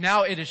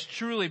 Now it is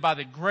truly by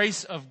the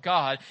grace of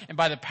God and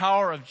by the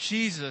power of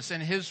Jesus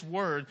and His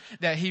word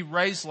that He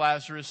raised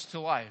Lazarus to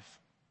life.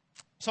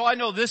 So I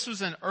know this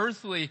was an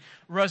earthly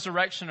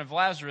resurrection of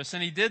Lazarus,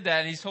 and He did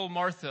that, and He told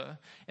Martha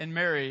and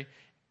Mary,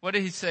 what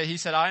did He say? He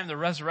said, I am the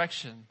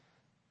resurrection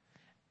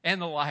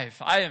and the life.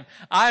 I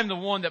am the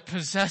one that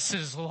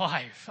possesses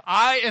life.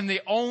 I am the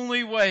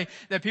only way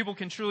that people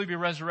can truly be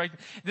resurrected.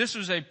 This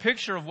was a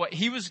picture of what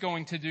He was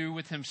going to do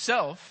with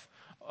Himself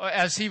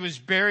as He was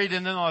buried,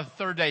 and then on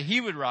the 3rd day He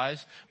would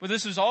rise. But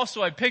this is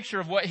also a picture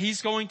of what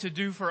He's going to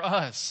do for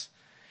us,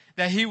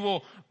 that He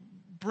will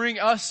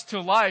bring us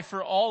to life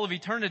for all of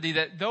eternity,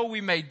 that though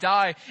we may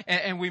die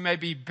and we may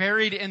be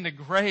buried in the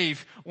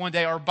grave one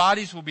day, our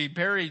bodies will be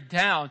buried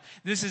down.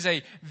 This is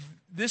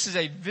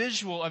a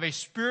visual of a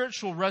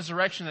spiritual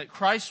resurrection that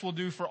Christ will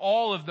do for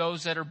all of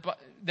those that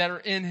are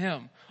in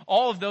Him.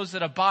 All of those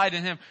that abide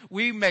in Him.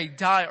 We may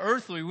die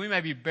earthly, we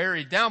may be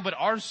buried down, but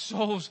our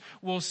souls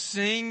will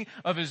sing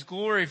of His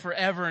glory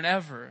forever and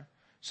ever.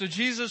 So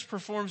Jesus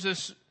performs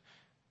this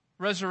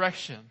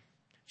resurrection.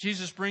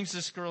 Jesus brings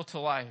this girl to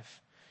life.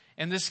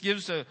 And this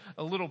gives a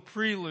little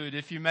prelude,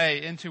 if you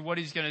may, into what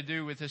He's going to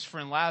do with His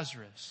friend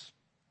Lazarus.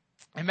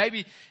 And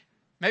maybe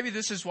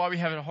this is why we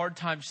have a hard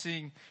time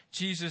seeing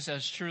Jesus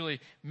as truly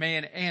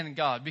man and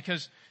God.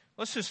 Because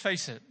let's just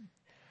face it.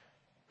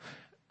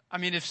 I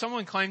mean, if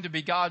someone claimed to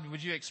be God,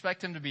 would you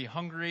expect Him to be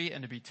hungry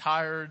and to be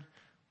tired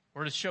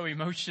or to show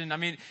emotion. I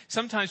mean,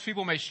 sometimes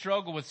people may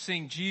struggle with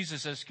seeing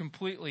Jesus as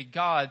completely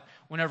God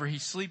whenever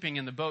he's sleeping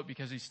in the boat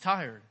because he's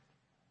tired.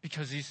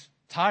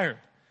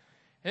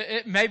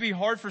 It may be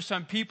hard for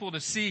some people to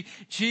see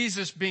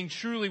Jesus being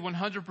truly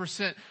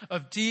 100%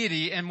 of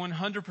deity and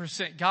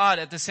 100% God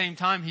at the same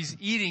time he's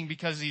eating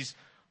because he's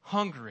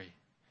hungry.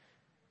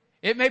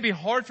 It may be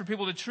hard for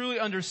people to truly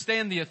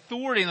understand the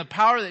authority and the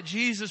power that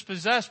Jesus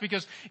possessed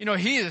because,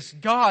 he is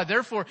God.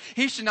 Therefore,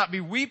 he should not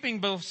be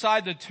weeping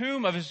beside the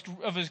tomb of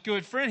his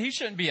good friend. He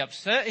shouldn't be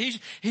upset.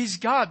 He's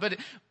God.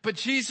 But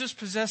Jesus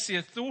possessed the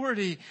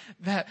authority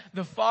that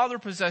the Father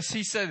possessed.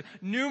 He said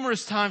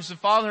numerous times, the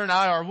Father and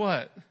I are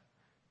what?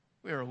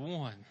 We are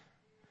one.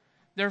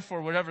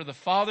 Therefore, whatever the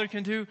Father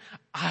can do,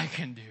 I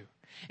can do.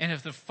 And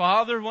if the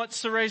Father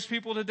wants to raise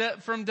people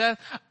from death,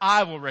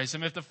 I will raise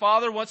them. If the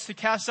Father wants to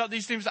cast out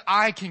these demons,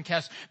 I can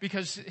cast,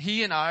 because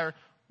he and I are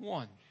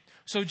one.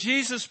 So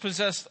Jesus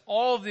possessed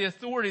all of the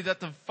authority that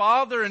the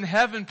Father in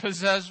heaven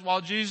possessed while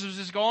Jesus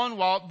is gone,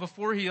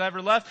 before he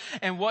ever left,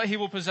 and what he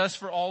will possess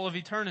for all of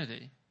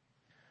eternity.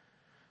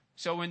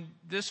 So when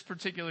this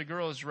particular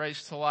girl is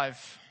raised to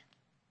life,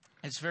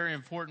 it's very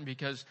important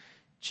because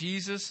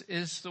Jesus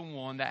is the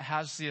one that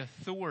has the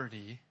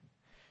authority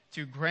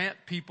to grant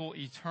people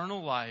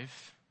eternal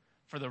life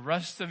for the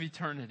rest of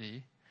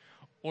eternity,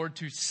 or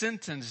to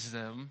sentence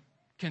them,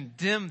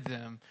 condemn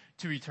them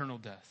to eternal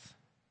death.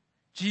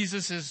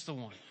 Jesus is the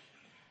one.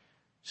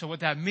 So what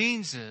that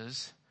means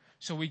is,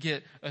 so we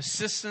get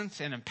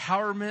assistance and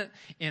empowerment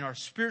in our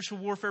spiritual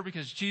warfare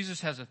because Jesus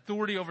has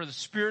authority over the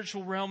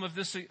spiritual realm of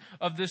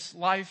this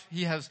life.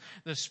 He has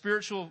the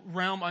spiritual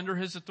realm under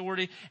his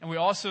authority. And we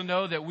also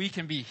know that we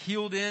can be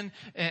healed in,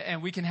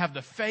 and we can have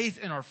the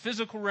faith in our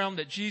physical realm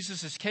that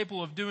Jesus is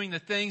capable of doing the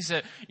things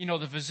that,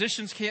 the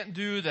physicians can't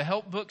do, the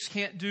help books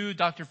can't do,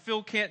 Dr.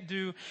 Phil can't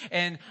do,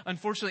 and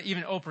unfortunately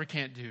even Oprah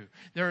can't do.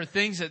 There are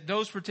things that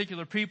those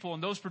particular people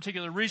and those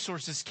particular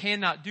resources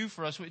cannot do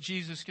for us, what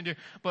Jesus can do.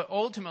 But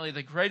ultimately,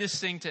 the greatest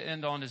thing to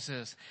end on is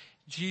this: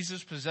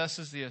 Jesus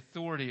possesses the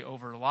authority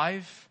over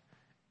life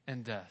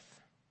and death.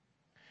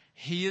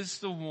 He is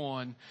the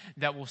one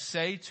that will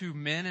say to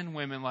men and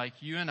women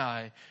like you and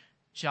I,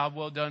 "Job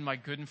well done, my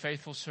good and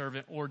faithful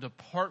servant," or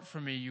 "Depart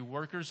from me, you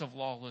workers of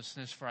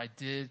lawlessness, for I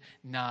did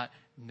not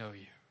know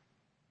you."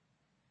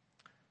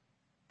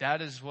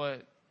 That is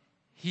what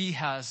he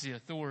has the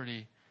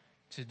authority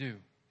to do.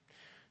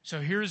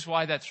 So here's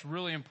why that's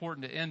really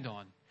important to end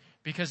on.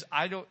 Because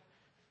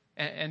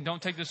and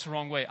don't take this the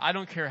wrong way, I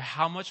don't care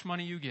how much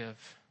money you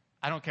give.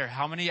 I don't care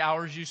how many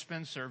hours you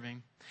spend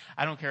serving.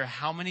 I don't care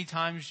how many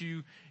times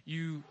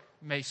you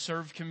may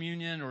serve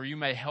communion, or you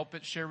may help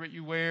it share what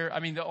you wear. I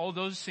mean, all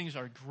those things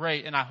are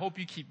great, and I hope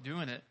you keep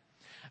doing it.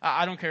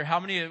 I don't care how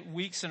many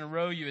weeks in a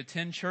row you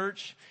attend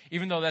church,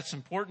 even though that's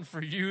important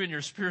for you and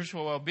your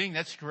spiritual well-being.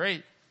 That's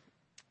great.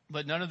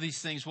 But none of these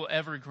things will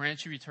ever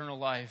grant you eternal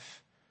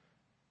life.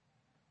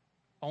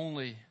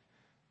 Only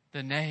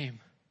the name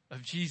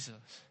of Jesus.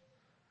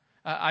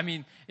 I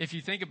mean, if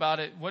you think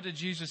about it, what did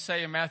Jesus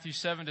say in Matthew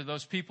 7 to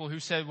those people who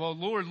said, "Well,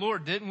 Lord,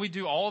 Lord, didn't we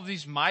do all of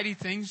these mighty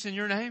things in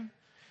your name?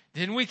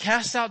 Didn't we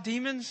cast out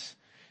demons?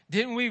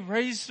 Didn't we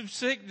raise the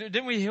sick?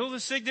 Didn't we heal the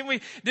sick? Didn't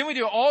we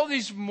do all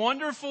these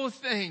wonderful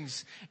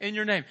things in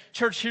your name?"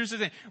 Church, here's the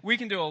thing. We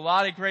can do a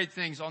lot of great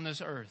things on this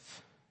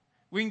earth.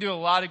 We can do a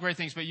lot of great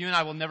things, but you and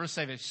I will never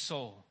save a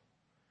soul.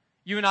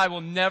 You and I will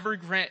never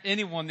grant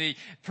anyone the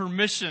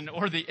permission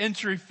or the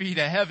entry fee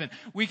to heaven.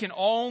 We can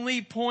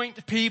only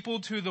point people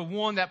to the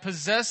one that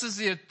possesses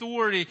the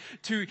authority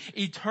to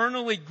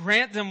eternally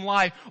grant them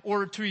life,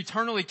 or to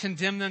eternally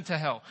condemn them to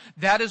hell.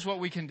 That is what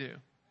we can do.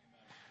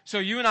 So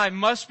you and I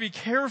must be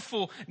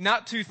careful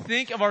not to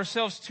think of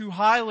ourselves too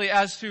highly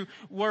as to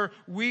where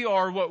we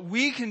are, what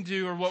we can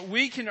do, or what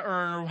we can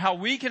earn, or how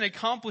we can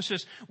accomplish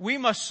this. We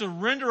must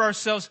surrender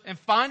ourselves and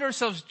find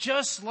ourselves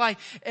just like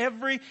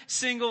every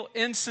single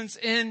instance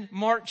in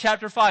Mark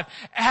chapter 5,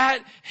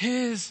 at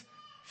his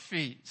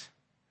feet.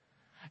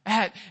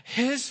 At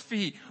his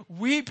feet,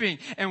 weeping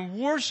and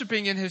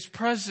worshiping in his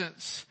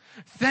presence,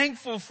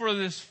 thankful for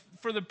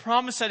the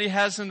promise that he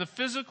has in the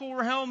physical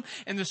realm,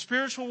 in the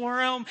spiritual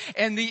realm,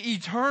 and the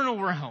eternal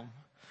realm.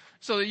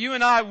 So that you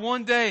and I,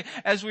 one day,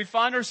 as we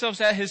find ourselves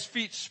at his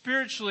feet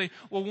spiritually,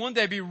 will one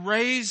day be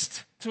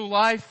raised to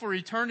life for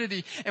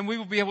eternity, and we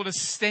will be able to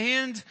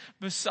stand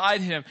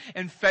beside him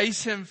and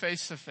face him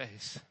face to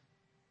face.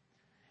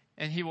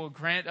 And he will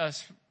grant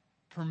us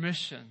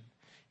permission.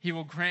 He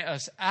will grant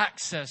us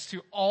access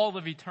to all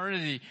of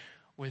eternity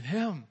with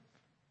him.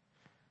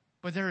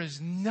 But there is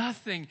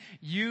nothing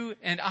you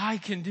and I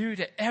can do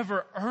to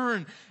ever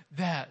earn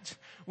that.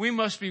 We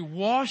must be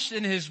washed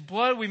in his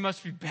blood. We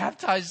must be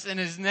baptized in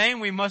his name.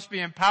 We must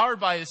be empowered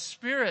by his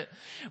Spirit.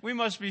 We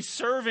must be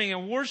serving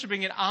and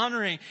worshiping and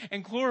honoring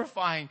and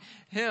glorifying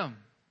him.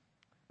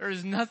 There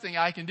is nothing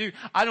I can do.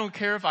 I don't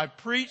care if I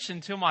preach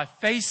until my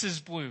face is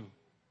blue.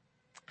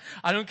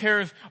 I don't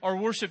care if our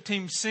worship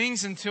team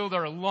sings until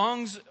their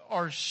lungs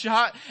are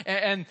shot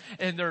and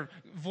their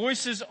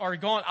voices are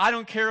gone. I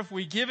don't care if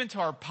we give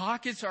until our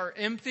pockets are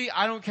empty.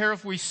 I don't care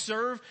if we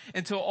serve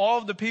until all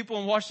of the people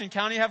in Washington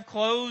County have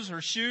clothes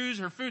or shoes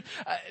or food.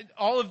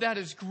 All of that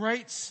is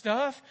great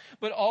stuff,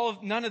 but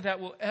none of that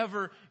will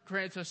ever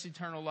grant us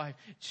eternal life.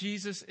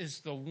 Jesus is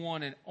the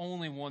one and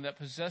only one that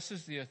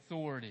possesses the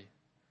authority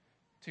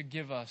to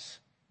give us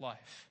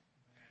life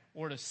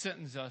or to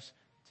sentence us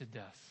to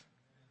death.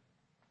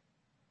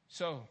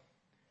 So,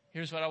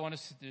 here's what I want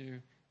us to do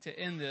to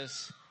end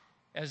this.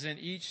 As in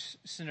each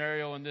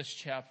scenario in this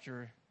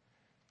chapter,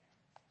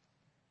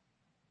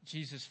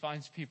 Jesus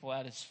finds people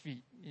at his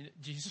feet.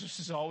 Jesus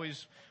is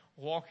always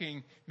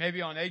walking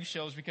maybe on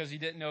eggshells because he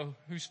didn't know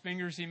whose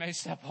fingers he may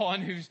step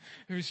on,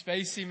 whose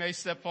face he may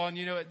step on.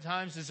 At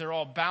times as they're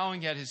all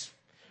bowing at his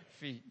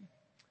feet.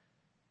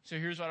 So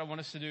here's what I want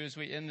us to do as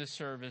we end this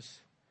service.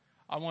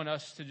 I want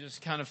us to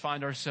just kind of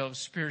find ourselves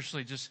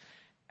spiritually just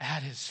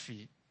at his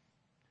feet.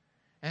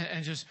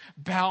 And just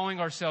bowing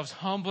ourselves,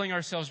 humbling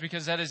ourselves,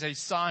 because that is a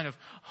sign of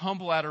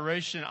humble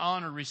adoration,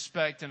 honor,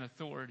 respect, and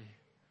authority.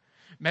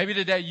 Maybe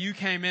today you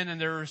came in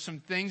and there are some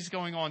things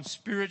going on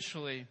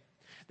spiritually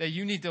that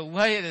you need to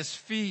lay at his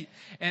feet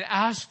and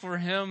ask for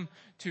him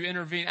to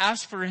intervene.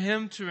 Ask for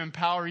him to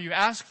empower you.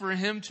 Ask for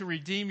him to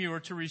redeem you or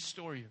to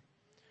restore you.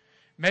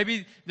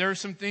 Maybe there are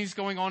some things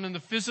going on in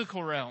the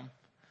physical realm.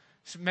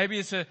 So maybe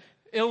it's an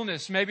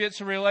illness. Maybe it's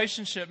a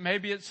relationship.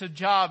 Maybe it's a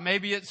job.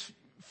 Maybe it's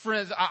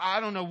friends.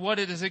 I don't know what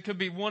it is. It could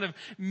be one of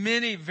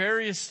many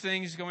various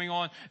things going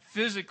on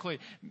physically.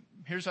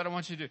 Here's what I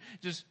want you to do.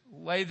 Just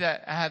lay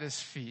that at his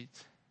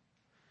feet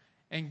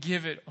and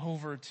give it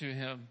over to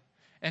him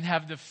and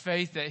have the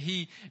faith that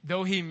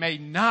though he may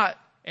not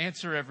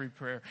answer every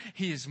prayer,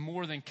 he is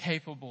more than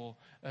capable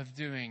of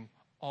doing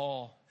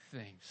all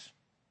things.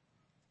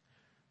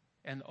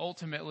 And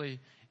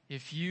ultimately,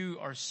 if you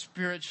are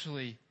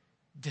spiritually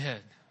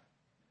dead,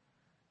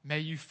 may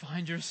you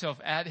find yourself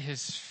at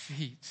his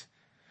feet,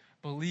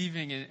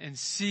 believing and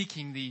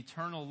seeking the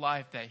eternal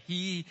life that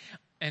he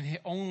and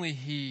only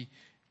he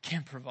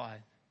can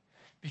provide.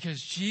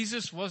 Because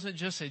Jesus wasn't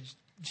just a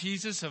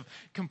Jesus of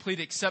complete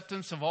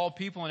acceptance of all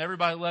people and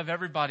everybody love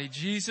everybody.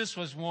 Jesus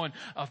was one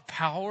of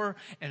power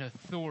and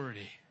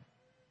authority.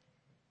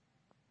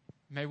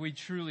 May we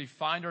truly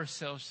find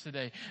ourselves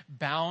today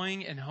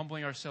bowing and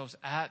humbling ourselves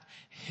at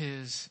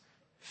his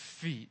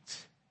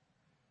feet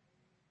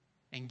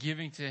and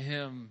giving to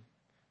him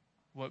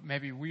what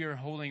maybe we are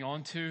holding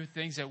on to,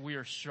 things that we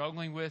are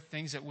struggling with,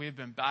 things that we have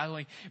been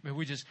battling. May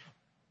we just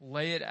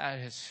lay it at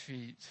his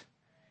feet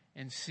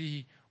and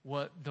see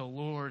what the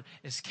Lord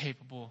is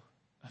capable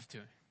of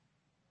doing.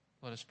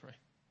 Let us pray.